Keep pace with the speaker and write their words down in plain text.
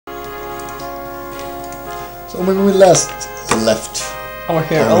So when we last left Our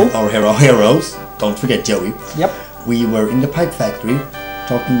hero. our heroes, don't forget Joey. Yep. We were in the pipe factory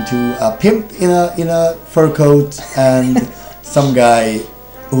talking to a pimp in a fur coat and some guy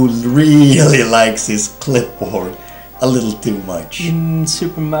who really likes his clipboard a little too much. In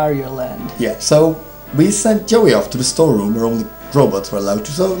Super Mario Land. Yeah, so we sent Joey off to the storeroom where only robots were allowed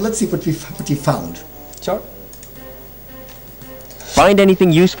to. So let's see what we found. Sure. Find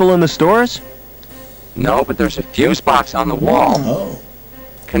anything useful in the stores? No, but there's a fuse box on the wall. Oh.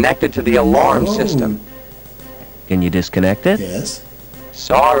 Connected to the alarm system. Can you disconnect it? Yes.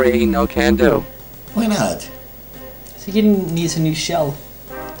 Sorry, no can do. Why not? So he needs a new shell.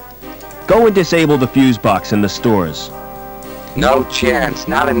 Go and disable the fuse box in the stores. No chance,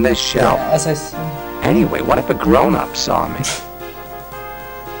 not in this shell. Yeah, as I said. Anyway, what if a grown-up saw me?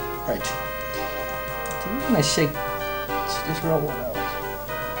 Right. When I shake this robot out.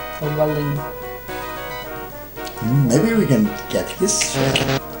 The welding. Maybe we can get his shell.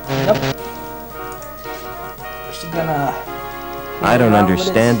 Yep. Just gonna. I don't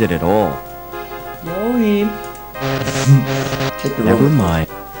understand it at all. Joey. Check the Never robot. mind.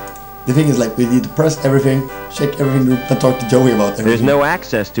 The thing is, like, we need to press everything, check everything, and talk to Joey about everything. There's no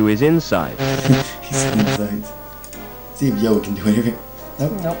access to his inside. He's inside. See if Joey can do anything.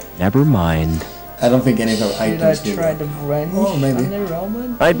 Nope. Nope. Never mind. I don't think any of our Should I items will try work. the wrench Oh, maybe. on the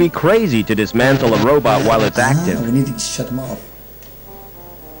robot? I'd be crazy to dismantle a robot while it's active. We need to shut him off.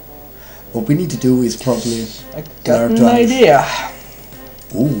 What we need to do is probably I got learn an to idea.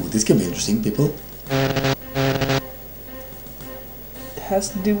 Ooh, this can be interesting, people. It has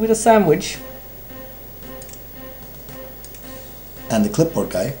to do with a sandwich. And the clipboard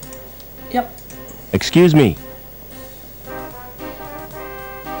guy. Yep. Excuse me.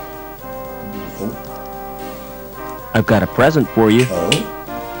 Oh. I've got a present for you.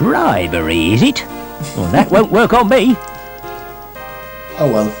 Oh. Bribery, is it? Well, that won't work on me. Oh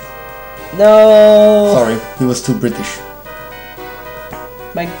well. No. Sorry, he was too British.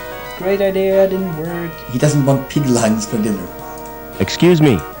 My great idea didn't work. He doesn't want pig lungs for dinner. Excuse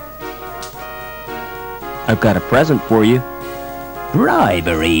me. I've got a present for you.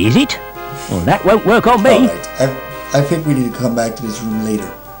 Bribery, is it? Well, that won't work on me. Alright, I think we need to come back to this room later.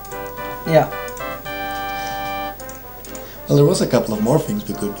 Yeah. Well, there was a couple of more things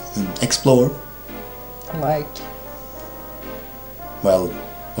we could explore. Like. Well,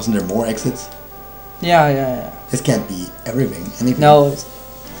 wasn't there more exits? Yeah. This can't be everything. Anything. No. It's...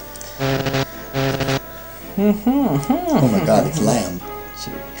 Oh my god, it's lamb.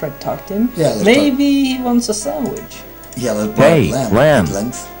 Should we try to talk to him? Yeah, let's Maybe he wants a sandwich. Yeah, let's Hey, lamb. lamb. Pig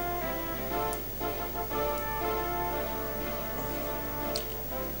lungs.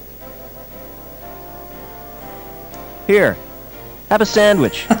 Here, have a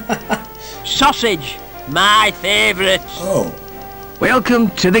sandwich. Sausage, my favourite. Oh, Welcome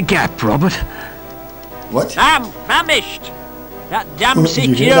to the Gap, Robert. what? I'm famished. That damn Did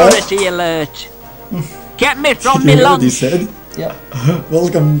you hear that? security alert kept me Did from you me hear what he lunch. said? Yep.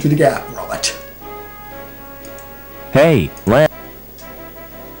 Welcome to the Gap, Robert. Hey, lamb.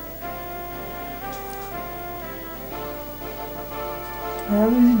 How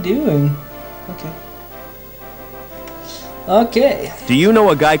is he doing? Okay. Okay. Do you know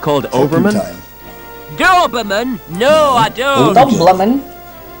a guy called Overman? Time. Doberman? No, I don't. Dublin.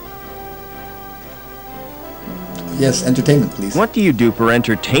 Yes, entertainment, please. What do you do for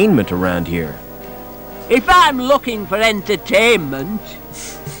entertainment around here? If I'm looking for entertainment,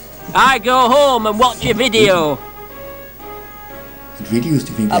 I go home and watch a video. What videos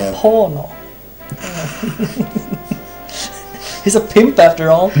do you think they A have? porno. He's a pimp after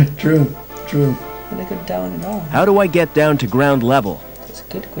all. True. Can I go down and on? How do I get down to ground level? That's a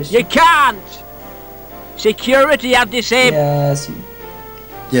good question. You can't. Security have disabled. Yes.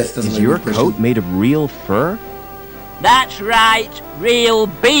 Yes, that's Is a your good coat question. made of real fur? That's right, real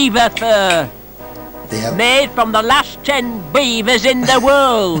beaver fur. They have. Made from the last 10 beavers in the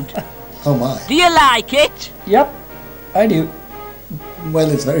world. Oh my. Do you like it? Yep. I do. Well,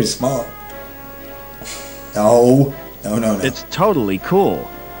 it's very smart. No. It's totally cool.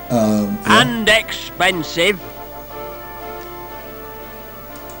 Yeah. And expensive.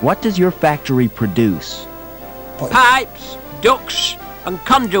 What does your factory produce? Pipes, ducts, and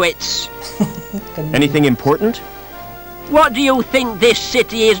conduits. Anything important? What do you think this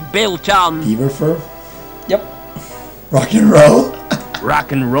city is built on? Beaver fur. Yep. Rock and roll.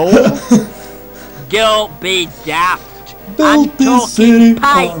 Rock and roll? Don't be daft. Built I'm this city talking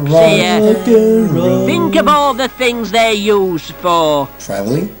pipes on rock here. and roll. Think of all the things they're used for.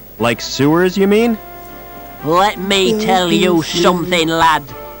 Traveling. Like sewers, you mean? Let me tell you something, lad.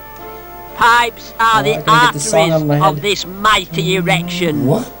 pipes are the I gotta get the song arteries on my head. of this mighty erection.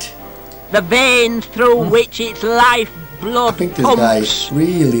 What? The veins through which its life I blood think this guy pumps.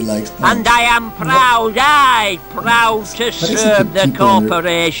 really likes plants. And I am proud, proud to What is it serve with the people and their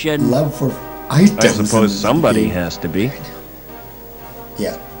corporation. Love for items. I suppose in somebody the game. has to be.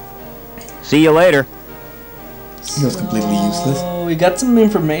 Yeah, See you later. he was completely useless. Oh, we got some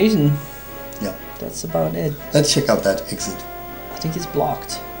information. Yeah. That's about it. Let's check out that exit. I think it's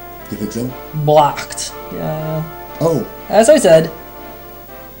blocked. You think so? Blocked. Yeah. Oh, As I said.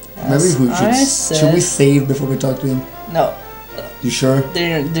 maybe As we I should we said- save before we talk to him? No. You sure?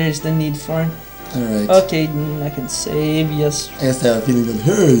 There's the need for it. Alright. Okay, I can save. Yes. I guess I have a feeling that,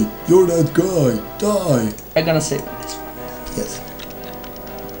 hey, you're that guy, die. I'm gonna save this one. Yes.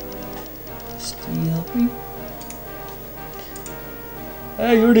 Steel.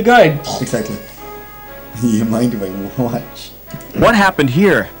 Hey, you're the guy. Exactly. You mind if I watch? What happened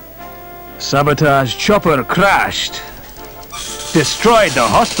here? Sabotage chopper crashed. Destroyed the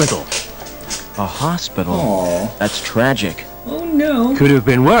hospital. A hospital? Aww. That's tragic. Oh no. Could have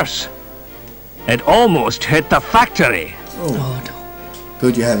been worse. It almost hit the factory. Oh, Oh no.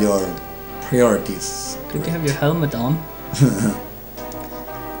 good you have your priorities. Could you have your helmet on?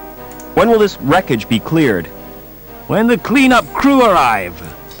 When will this wreckage be cleared? When the cleanup crew arrive,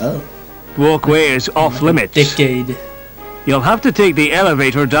 Oh, walkway is off limits. Decade. You'll have to take the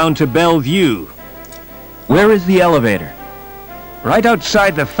elevator down to Bellevue. Where is the elevator? Right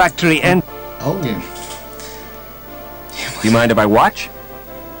outside the factory end. oh, Do you mind if I watch?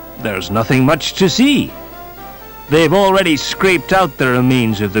 There's nothing much to see. They've already scraped out the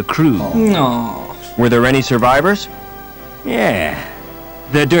remains of the crew. No. Were there any survivors? Yeah.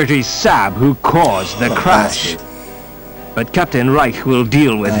 The dirty sab who caused the what a crash. bastard. But Captain Reich will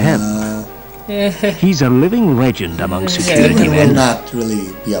deal with him. He's a living legend among security He will men. not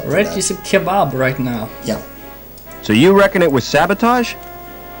really be up for Red that. is a kebab right now. Yeah. So you reckon it was sabotage?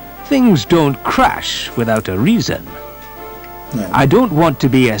 Things don't crash without a reason. No. I don't want to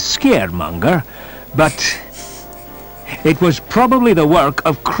be a scaremonger, but it was probably the work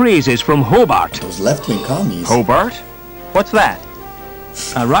of crazes from Hobart, Those left-wing commies. Hobart? What's that?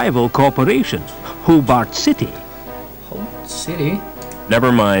 a rival corporation, Hobart City. Hope City.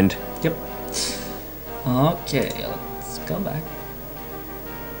 Never mind. Yep. Okay, let's go back.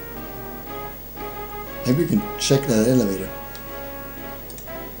 Maybe we can check that elevator.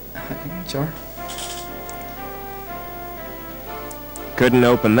 Sure. Couldn't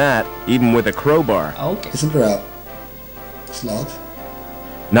open that, even with a crowbar. Okay. Isn't there a slot?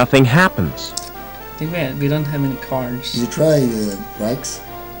 Nothing happens. I think we don't have any cards. Did you try Reich's?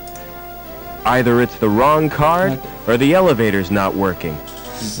 Either it's the wrong card, Okay. or the elevator's not working.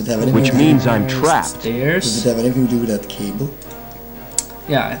 Does it have anything Which to do- means I'm There's trapped. Does Stairs. it have anything to do with that cable?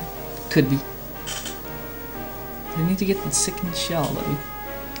 Yeah, could be. We need to get the second shell that we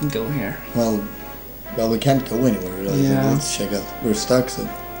can go here. Well, we can't go anywhere really. So Yeah. let's check out. We're stuck, so.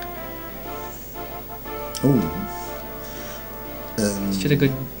 Oh. Should I go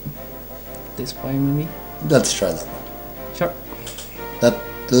this way maybe? Let's try that one. Sure. That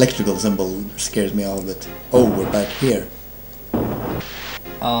electrical symbol scares me off a bit. Oh, we're back here.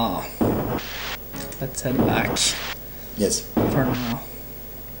 Ah. Let's head back Yes. for now.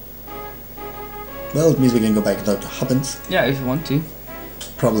 Well, it means we can go back and talk to Hubbins. Yeah, if you want to.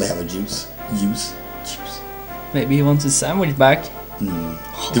 Probably have a juice. Juice. Maybe he wants his sandwich back.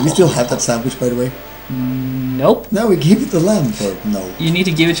 Do we still have that sandwich, by the way? Nope. No, we gave it to lamb for no. You need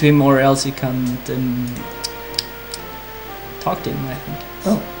to give it to him or else you can't talk to him, I think.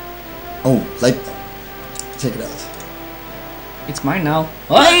 Oh. Oh, light bulb. Check it out. It's mine now.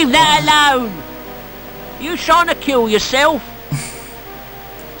 Leave that alone! You trying to kill yourself?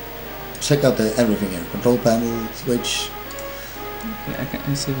 Check out the everything here. Control panel, switch. Yeah,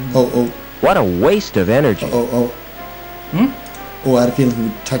 I see him. Oh. What a waste of energy. Oh. Hmm? Oh, I had a feeling he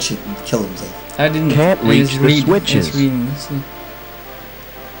would touch it and kill himself. I didn't. Can't I reach just the read- switches. I was reading this.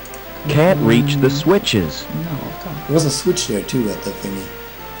 Can't reach the switches. No, come. There was a switch there too at the thingy.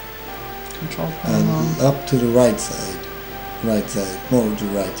 Control And panel. up to the right side. Right side. More to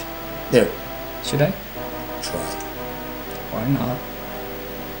the right. There. Should I? Try. Why not?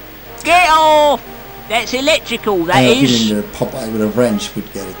 Get off! That's electrical, I that have a is. feeling the Popeye with a wrench would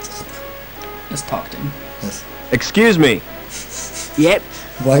get it up. Let's talk to him. Yes. Excuse me. Yep.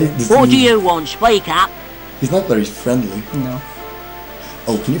 Why does What do he... you want? Speak up. He's not very friendly. No.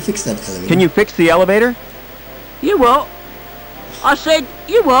 Oh, can you fix that elevator? Can you fix the elevator? You what? I said,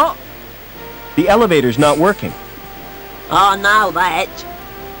 you what? The elevator's not working. I know that.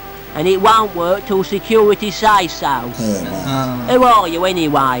 And it won't work till security say so. Oh, wow. Who are you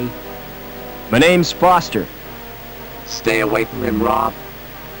anyway? My name's Foster. Stay away from him, Rob.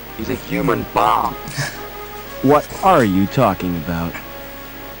 He's a human bomb. What are you talking about?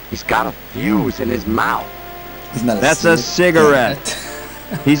 He's got a fuse in his mouth. Isn't that That's a cigarette.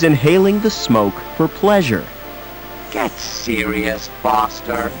 He's inhaling the smoke for pleasure. Get serious,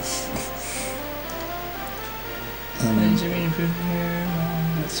 Foster. That's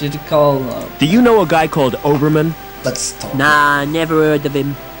what you call. Do you know a guy called Overman? Let's talk. Nah, never heard of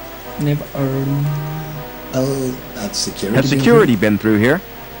him. Never earned. Well, that's security. Have security been through here?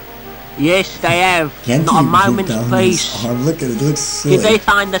 Yes, they have. Can't Not a you look moment's down his peace. arm? Look at it. It looks Did silly. they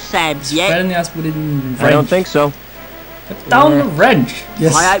find the sabs yet? Better than us put it in wrench. I don't think so. Put down the wrench.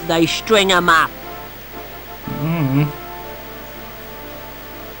 Yes. I hope they string them up.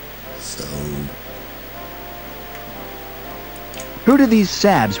 So, Who do these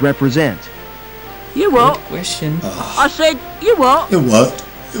sabs represent? You Good what? question. I said, you what? you what?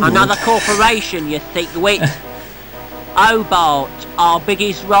 You Another what? corporation, you thick wit. Hobart, our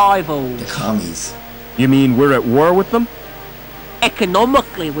biggest rival. The commies. You mean we're at war with them?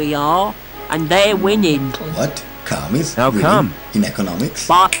 Economically we are, and they're winning. What? Commies? How Really? come? In economics?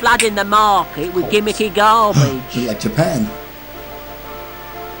 By flooding the market with gimmicky garbage. Like Japan.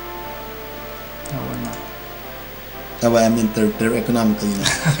 No, we're not. Oh, well, I mean, they're economical, you know.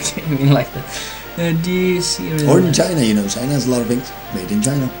 Okay, you mean like that. Do you see? Or in China, you know. China has a lot of things made in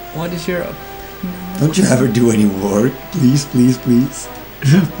China. What is your? Don't you ever do any work? Please, please, please.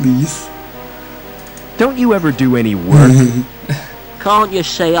 Please. Don't you ever do any work? Can't you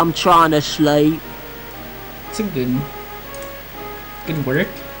see I'm trying to sleep? It's a good work.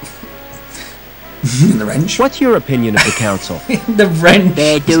 In the wrench? What's your opinion of the council? The wrench.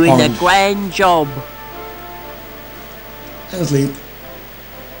 They're doing a arm. grand job. And sleep.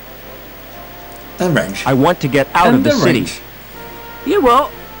 And wrench. I want to get out And of the city. wrench. You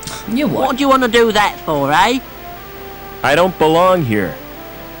what? You What what? do you want to do that for, eh? I don't belong here.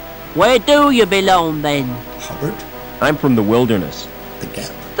 Where do you belong then? Hubbard? I'm from the wilderness. The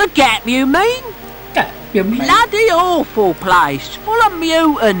Gap. The Gap, you mean? Yeah, you mean- Bloody awful place, full of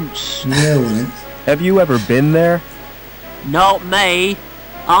mutants. Yeah, well, Have you ever been there? Not me.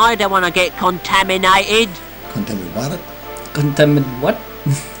 I don't want to get contaminated. contaminate water. Contaminate what?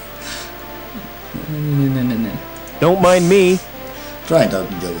 No. Don't mind me. Try it out,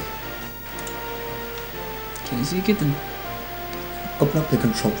 Joey. Can you see get the? Open up the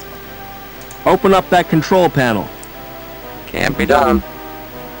control. Open up that control panel. Can't be done.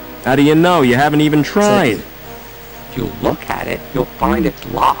 How do you know? You haven't even tried. Exactly. If you look at it, you'll find it's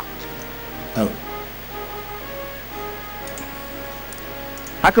locked. Oh,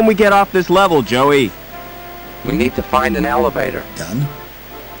 How can we get off this level, Joey? We need to find an elevator. done?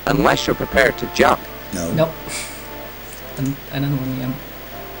 Unless you're prepared to jump. No. Nope. I don't know when I am.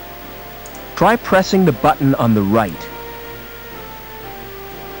 Try pressing the button on the right.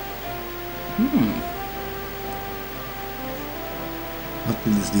 What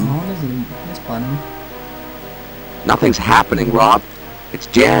will this do? Oh, this button. Nothing's happening, Rob. It's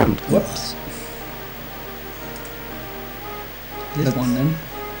jammed. Whoops. This Let's- one then.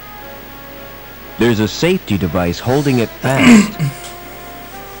 There's a safety device holding it fast.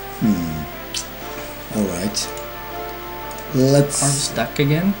 Alright. Are we Let's... stuck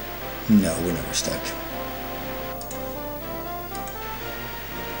again? No, we're never stuck.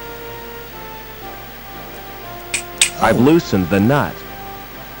 I've loosened the nut.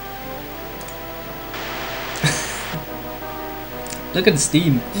 Look at the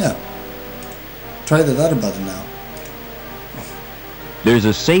steam. Yeah. Try that other button now. There's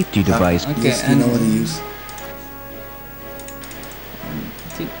a safety device. Okay, Yes, you know what to use.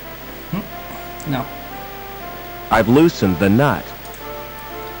 No. I've loosened the nut.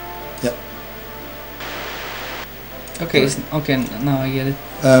 Yep. Okay, okay, now I get it.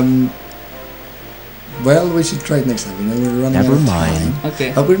 Well, we should try it next time. We know we're running Never out of mind. time.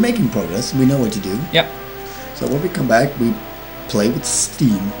 Okay. But we're making progress. We know what to do. Yep. So when we come back, we play with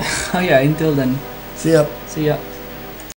Steam. Oh yeah, until then. See ya. See ya.